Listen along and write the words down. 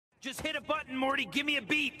Just hit a button, Morty. Give me a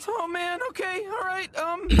beat. Oh man, okay, alright,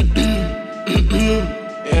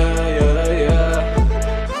 Yeah.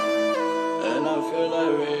 And I feel I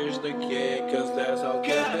reached the key, cause there's no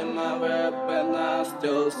cap in my rap, and I'm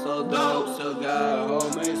still so dope. Still got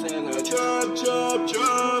homies in the trap.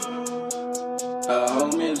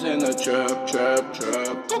 Homies in the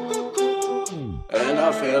trap. And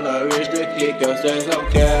I feel I reached the key, cause there's no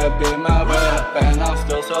cap in my rap, and I'm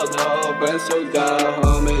still so dope, and still got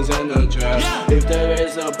homies in the trap. If there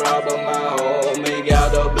is a problem, my homie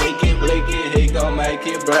got a blicky, he gon' make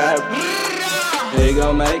it rap. He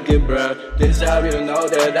gon' make it rap. This how you know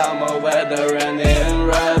that I'm a veteran in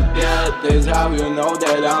rap, yeah. This how you know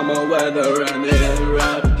that I'm a veteran in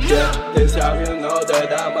rap, yeah. This how you know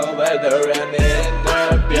that I'm a veteran in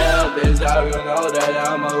rap, yeah. This how you know that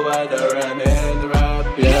I'm a veteran in rap,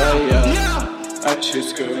 yeah. And she's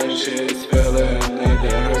screaming, she's feeling it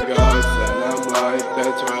in her guts, and I'm like,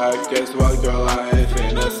 that's right, guess what, girl, I ain't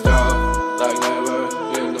finna stop. Like never,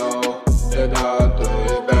 you know that I'll do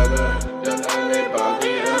it better than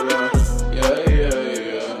anybody ever, yeah.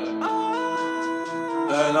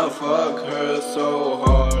 And I fuck her so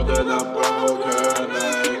hard that I broke her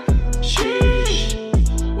neck. Sheesh,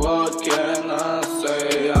 what can I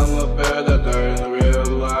say? I'm a predator in real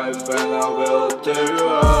life, and I will tear you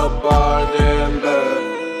apart in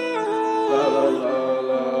bed. La la la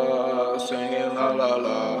la, singing la la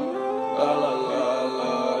la, la la la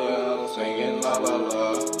la, yeah, singing la la la,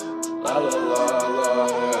 la la la la,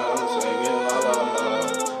 yeah, singing la la la.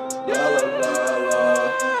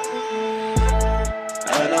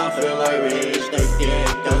 And I feel like reached the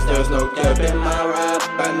gate, cause there's no cap in my rap,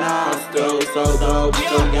 and I'm still so dope.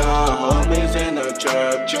 Still got homies in the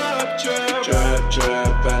trap.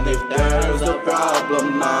 And if there's a problem,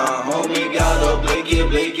 my homie got a blicky,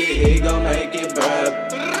 he gon' make it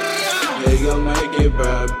rap. He gon' make it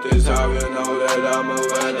rap. This how you know that I'm a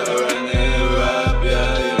veteran in rap, yeah.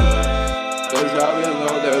 This how you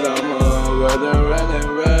know that I'm a veteran in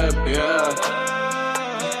rap, yeah.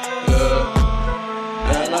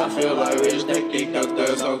 And I feel like reached the key, cause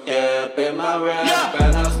there's no cap in my rap,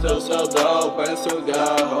 and I'm still so dope, and still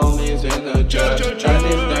got homies in the church. And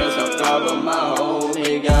if there's a problem, my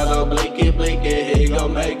homie got a blicky, he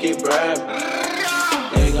gon' make it rap.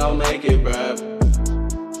 He gon' make it rap.